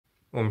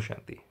Om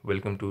Shanti.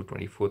 Welcome to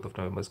 24th of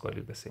November's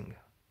Godly Blessing.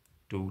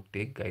 To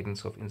take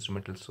guidance of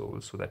instrumental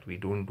souls so that we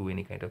don't do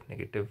any kind of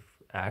negative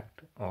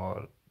act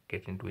or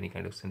get into any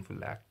kind of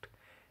sinful act.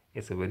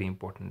 It's a very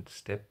important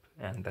step,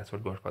 and that's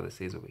what God Father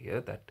says over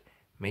here, that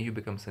may you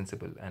become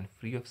sensible and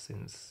free of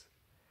sins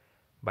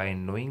by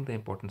knowing the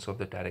importance of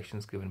the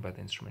directions given by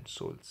the instrument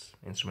souls.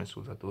 Instrument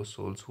souls are those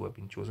souls who have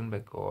been chosen by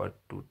God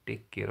to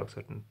take care of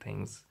certain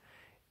things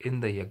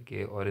in the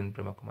yajna or in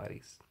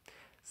brahmakumaris.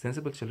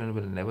 Sensible children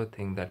will never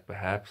think that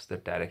perhaps the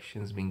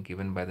directions being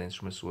given by the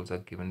instrument souls are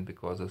given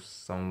because of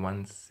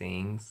someone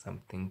saying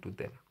something to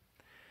them.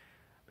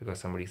 Because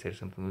somebody said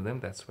something to them,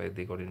 that's why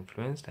they got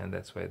influenced, and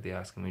that's why they're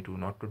asking me to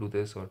not to do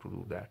this or to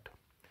do that.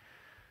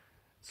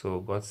 So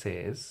God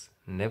says,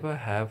 never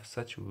have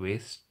such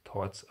waste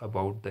thoughts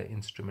about the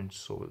instrument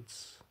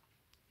souls.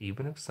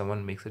 Even if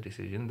someone makes a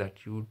decision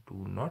that you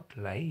do not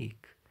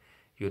like,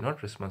 you're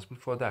not responsible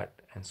for that,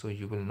 and so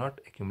you will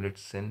not accumulate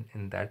sin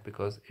in that,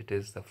 because it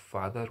is the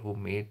Father who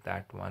made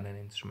that one an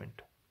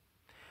instrument,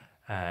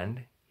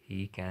 and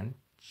he can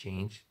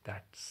change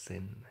that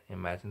sin.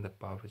 Imagine the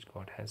power which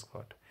God has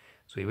got.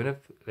 So even if,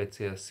 let's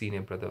say, a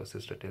senior brother or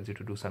sister tells you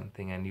to do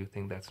something and you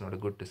think that's not a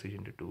good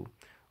decision to do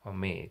or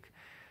make,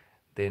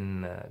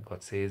 then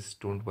God says,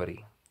 don't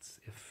worry.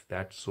 If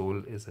that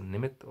soul is a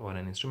nimit or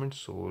an instrument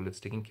soul, it's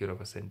taking care of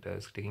a center,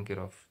 it's taking care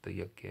of the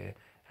yajna,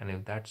 and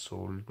if that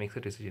soul makes a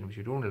decision which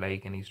you don't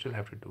like and you still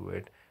have to do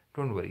it,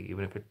 don't worry.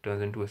 Even if it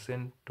turns into a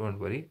sin, don't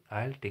worry.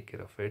 I'll take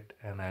care of it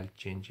and I'll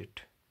change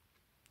it.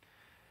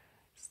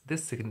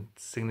 This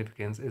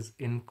significance is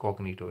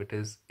incognito. It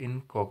is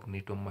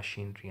incognito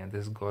machinery, and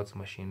this is God's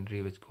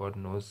machinery, which God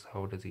knows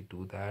how does he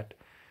do that.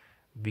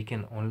 We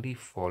can only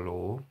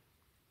follow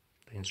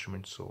the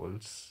instrument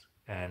souls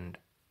and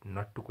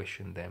not to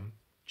question them,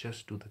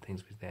 just do the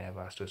things which they have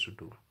asked us to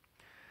do.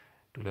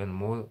 To learn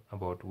more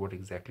about what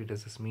exactly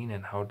does this mean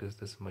and how does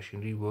this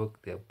machinery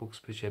work, there are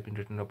books which have been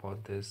written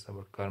about this,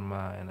 about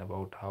karma, and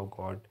about how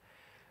God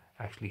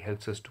actually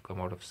helps us to come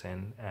out of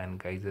sin and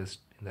guides us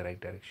in the right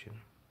direction.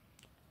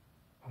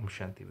 Om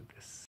Shanti with this.